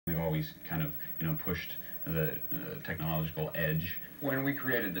always kind of, pushed the technological edge. When we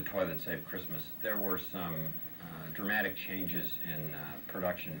created the toy that saved Christmas, there were some dramatic changes in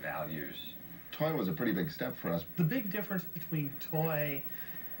production values. Toy was a pretty big step for us. The big difference between toy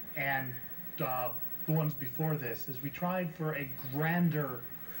and the ones before this is we tried for a grander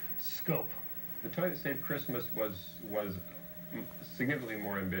scope. The toy that saved Christmas was significantly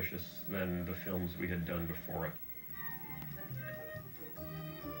more ambitious than the films we had done before it.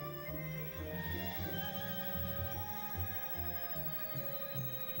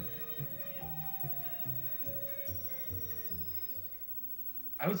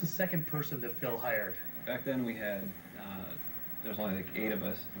 I was the second person that Phil hired. Back then we had, there was only like 8 of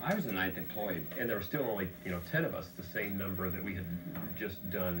us. I was the 9th employee. And there were still only, 10 of us, the same number that we had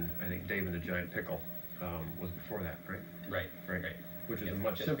just done. I think Dave and the Giant Pickle was before that, right? Right. Which is a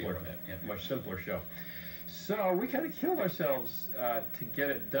much simpler show. So we kind of killed ourselves to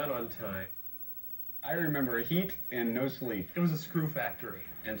get it done on time. I remember heat and no sleep. It was a screw factory.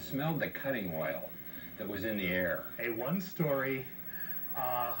 And smelled the cutting oil that was in the air. A one-story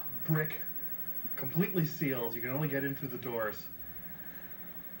brick, completely sealed. You can only get in through the doors.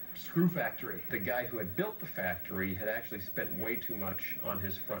 Screw factory. The guy who had built the factory had actually spent way too much on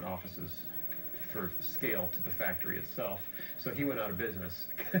his front offices for scale to the factory itself, so he went out of business.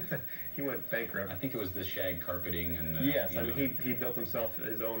 He went bankrupt. I think it was the shag carpeting and the, yes, I mean he built himself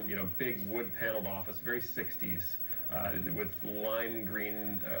his own big wood paneled office, very 60s, with lime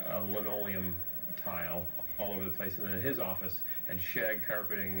green linoleum tile all over the place, and then his office had shag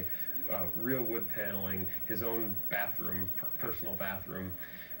carpeting, real wood paneling, his own bathroom, personal bathroom.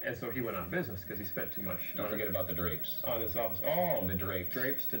 And so he went out of business because he spent too much. Don't forget about the drapes. On his office. Oh, the drapes.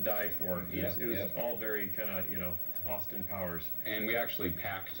 Drapes to die for. It was all very kind of, Austin Powers. And we actually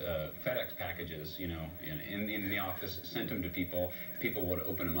packed FedEx packages, in the office, sent them to people. People would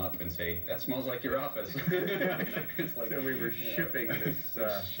open them up and say, "That smells like your office." It's like, so we were shipping this...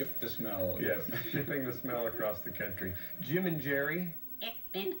 Ship the smell. Yes, shipping the smell across the country. Jim and Jerry... Ich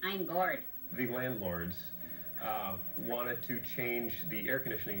bin ein Gord. The landlords wanted to change the air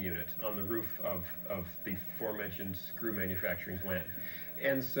conditioning unit on the roof of the aforementioned screw manufacturing plant.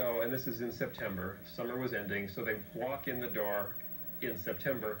 And so, and this is in September, summer was ending, so they walk in the door in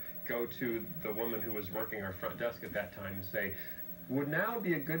September, go to the woman who was working our front desk at that time and say, "Would now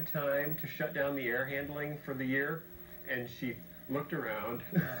be a good time to shut down the air handling for the year?" And she looked around.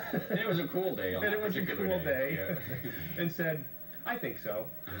 And it was a cool day on that particular day. Yeah. And said, "I think so."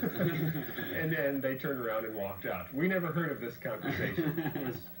 And then they turned around and walked out. We never heard of this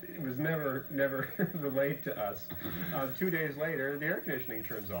conversation. It was never relayed to us. 2 days later, the air conditioning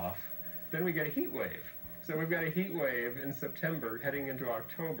turns off. Then we get a heat wave. So we've got a heat wave in September, heading into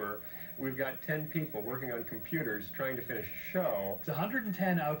October. We've got 10 people working on computers trying to finish a show. It's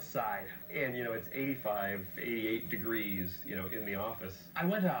 110 outside. And, it's 85, 88 degrees, in the office. I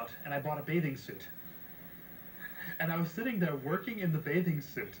went out and I bought a bathing suit. And I was sitting there working in the bathing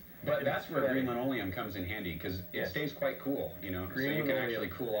suit. But that's where green linoleum comes in handy, because it stays quite cool, so you can actually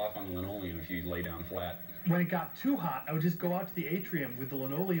cool off on the linoleum if you lay down flat. When it got too hot, I would just go out to the atrium with the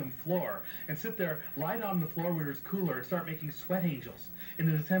linoleum floor and sit there, lie down on the floor where it's cooler, and start making sweat angels in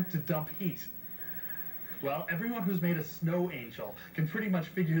an attempt to dump heat. Well, everyone who's made a snow angel can pretty much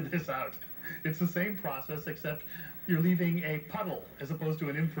figure this out. It's the same process, except you're leaving a puddle as opposed to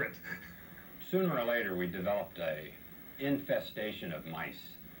an imprint. Sooner or later, we developed a infestation of mice.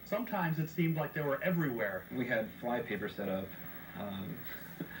 Sometimes it seemed like they were everywhere. We had flypaper set up.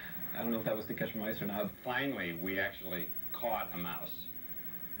 I don't know if that was to catch mice or not. Finally, we actually caught a mouse,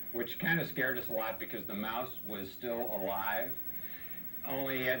 which kind of scared us a lot because the mouse was still alive.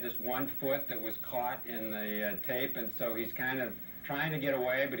 Only he had this one foot that was caught in the tape, and so he's kind of trying to get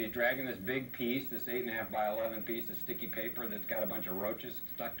away, but he's dragging this big piece, this 8.5 by 11 piece of sticky paper that's got a bunch of roaches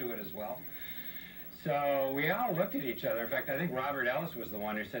stuck to it as well. So we all looked at each other. In fact, I think Robert Ellis was the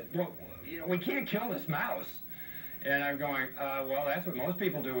one who said, "Well, we can't kill this mouse." And I'm going, well, that's what most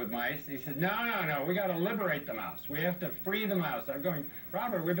people do with mice. He said, no, we got to liberate the mouse. We have to free the mouse. I'm going,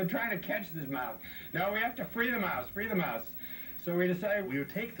 "Robert, we've been trying to catch this mouse." "No, we have to free the mouse, free the mouse." So we decided we would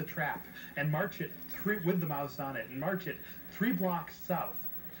take the trap and march it with the mouse on it, and march it 3 blocks south,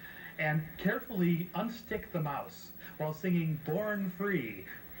 and carefully unstick the mouse while singing "Born Free,"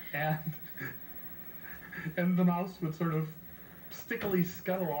 and the mouse would sort of stickily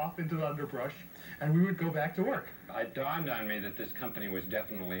scuttle off into the underbrush, and we would go back to work. It dawned on me that this company was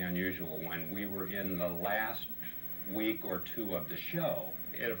definitely unusual when we were in the last week or 2 of the show.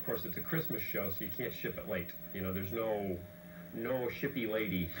 And of course, it's a Christmas show, so you can't ship it late. There's no shippy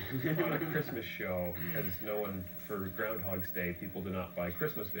lady on a Christmas show, because no one for Groundhog's Day, people do not buy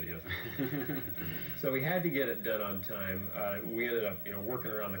Christmas videos. So we had to get it done on time. We ended up,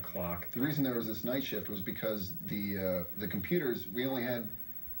 working around the clock. The reason there was this night shift was because the computers, we only had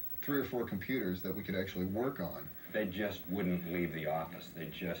 3 or 4 computers that we could actually work on. They just wouldn't leave the office. They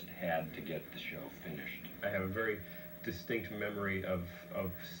just had to get the show finished. I have a very distinct memory of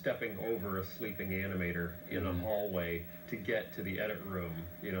stepping over a sleeping animator in a hallway to get to the edit room,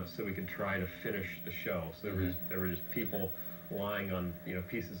 so we could try to finish the show. So there were just people lying on,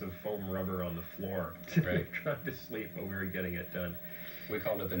 pieces of foam rubber on the floor, trying to sleep while we were getting it done. We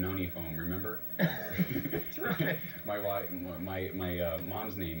called it the noni foam, remember? That's right. My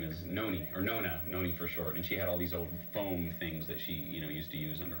mom's name is Noni, or Noni for short, and she had all these old foam things that she, used to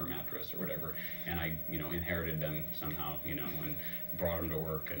use under her mattress or whatever, and I, inherited them somehow, and brought them to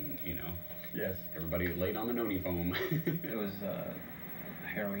work, and, Yes. everybody laid on the Noni foam. It was a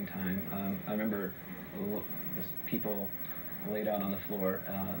harrowing time. I remember just people laid out on the floor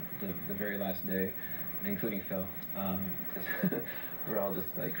the very last day, including Phil. We're all just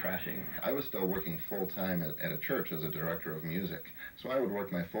like crashing. I was still working full-time at a church as a director of music. So I would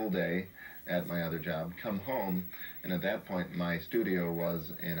work my full day at my other job, come home, and at that point my studio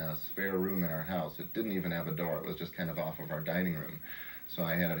was in a spare room in our house. It didn't even have a door. It was just kind of off of our dining room. So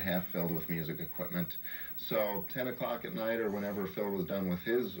I had it half filled with music equipment. So 10 o'clock at night, or whenever Phil was done with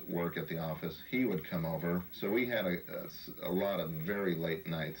his work at the office, he would come over. So we had a lot of very late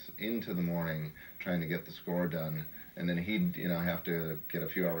nights into the morning trying to get the score done. And then he'd, have to get a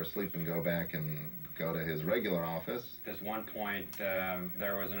few hours sleep and go back and go to his regular office. At this one point,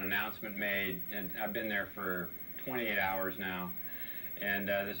 there was an announcement made, and I've been there for 28 hours now, and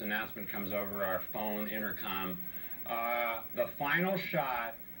this announcement comes over our phone intercom. The final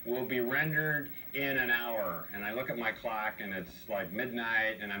shot will be rendered in an hour. And I look at my clock, and it's like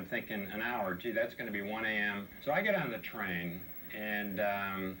midnight, and I'm thinking, an hour, gee, that's going to be 1 a.m. So I get on the train, and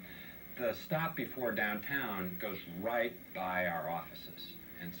the stop before downtown goes right by our offices.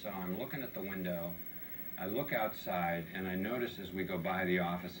 And so I'm looking at the window, I look outside, and I notice as we go by the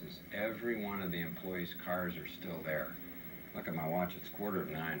offices, every one of the employees' cars are still there. Look at my watch, it's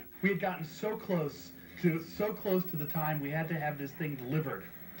 8:45. We had gotten so close to the time we had to have this thing delivered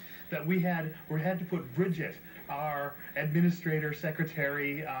that we had to put Bridget, our administrator,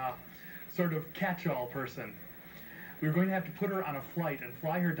 secretary, sort of catch-all person. We were going to have to put her on a flight and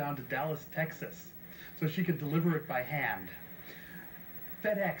fly her down to Dallas, Texas, so she could deliver it by hand.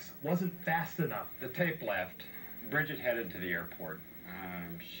 FedEx wasn't fast enough. The tape left. Bridget headed to the airport.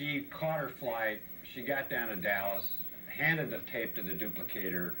 She caught her flight. She got down to Dallas, handed the tape to the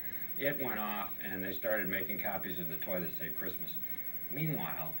duplicator. It went off, and they started making copies of The Toy That Saved Christmas.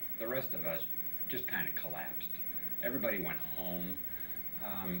 Meanwhile, the rest of us just kind of collapsed. Everybody went home.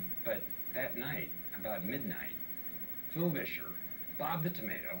 But that night, about midnight, Phil Vischer, Bob the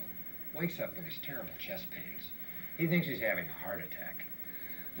Tomato, wakes up with these terrible chest pains. He thinks he's having a heart attack.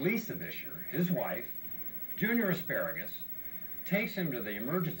 Lisa Vischer, his wife, Junior Asparagus, takes him to the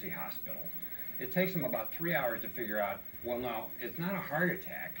emergency hospital. It takes him about 3 hours to figure out, well, no, it's not a heart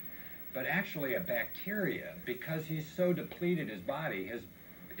attack, but actually a bacteria, because he's so depleted, his body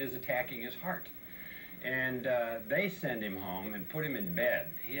is attacking his heart. And they send him home and put him in bed.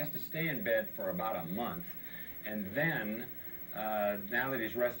 He has to stay in bed for about a month. And then, now that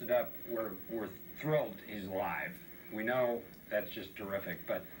he's rested up, we're thrilled he's alive. We know that's just terrific.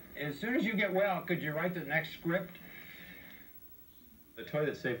 But as soon as you get well, could you write the next script? The Toy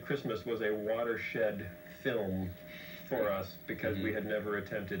That Saved Christmas was a watershed film for us because we had never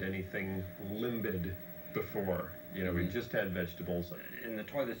attempted anything limbid before. We just had vegetables. In The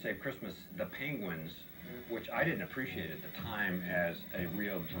Toy That Saved Christmas, the penguins, which I didn't appreciate at the time as a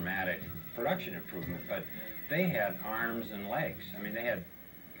real dramatic production improvement, but they had arms and legs. I mean, they had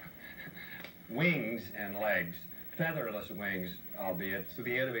wings and legs, featherless wings, albeit. So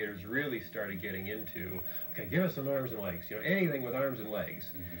the animators really started getting into, okay, give us some arms and legs, anything with arms and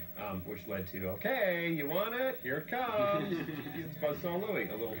legs, which led to, okay, you want it? Here it comes. It's Buzzsaw Louie,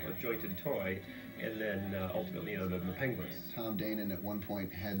 a jointed toy, and then ultimately, the penguins. Tom Danon at one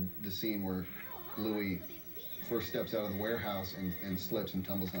point had the scene where Louie first steps out of the warehouse and slips and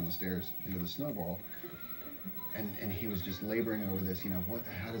tumbles down the stairs into the snowball. And he was just laboring over this,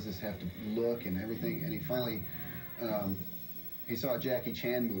 how does this have to look and everything. And he finally, he saw a Jackie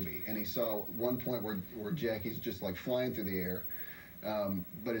Chan movie, and he saw one point where Jackie's just like flying through the air,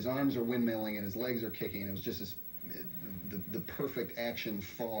 but his arms are windmilling and his legs are kicking. It was just this, the perfect action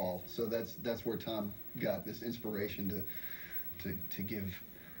fall. So that's where Tom got this inspiration to give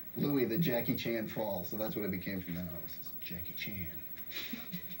Louie the Jackie Chan fall. So that's what it became from then on. This is Jackie Chan.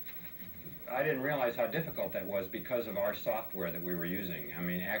 I didn't realize how difficult that was because of our software that we were using. I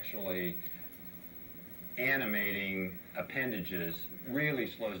mean, actually animating appendages really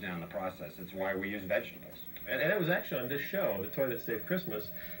slows down the process. It's why we use vegetables. And it was actually on this show, The Toy That Saved Christmas,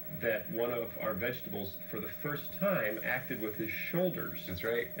 that one of our vegetables, for the first time, acted with his shoulders. That's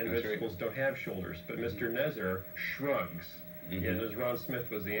right. And That's vegetables don't have shoulders, but Mr. Nezer shrugs. And as Ron Smith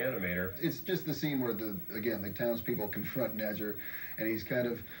was the animator. It's just the scene where the townspeople confront Nezer, and he's kind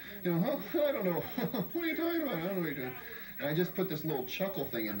of, you know, oh, I don't know, what are you talking about? I don't know what you're doing. And I just put this little chuckle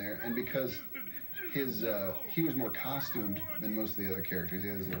thing in there, and because he was more costumed than most of the other characters. He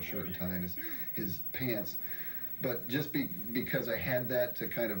had his little shirt and tie and his pants. But just because I had that to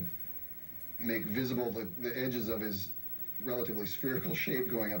kind of make visible the edges of his relatively spherical shape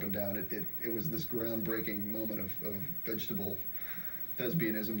going up and down, it was this groundbreaking moment of vegetable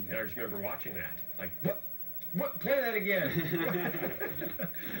thespianism. And I just remember watching that. Like, what? Play that again.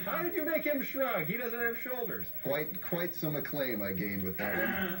 How did you make him shrug? He doesn't have shoulders. Quite some acclaim I gained with that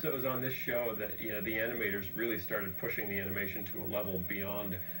one. So it was on this show that, you know, the animators really started pushing the animation to a level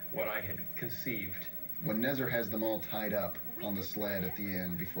beyond what I had conceived. When Nezer has them all tied up on the sled at the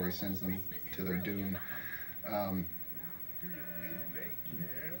end before he sends them to their doom,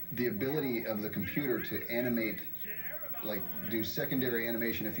 the ability of the computer to animate, like do secondary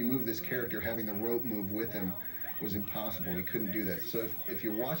animation, if you move this character, having the rope move with him was impossible. We couldn't do that. So if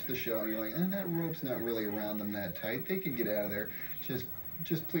you watch the show and you're like, that rope's not really around them that tight, they can get out of there.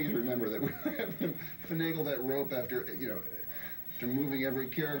 Just please remember that we were having to finagle that rope after, you know, after moving every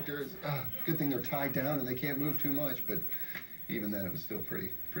character. It's good thing they're tied down and they can't move too much, but even then it was still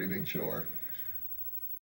pretty big chore.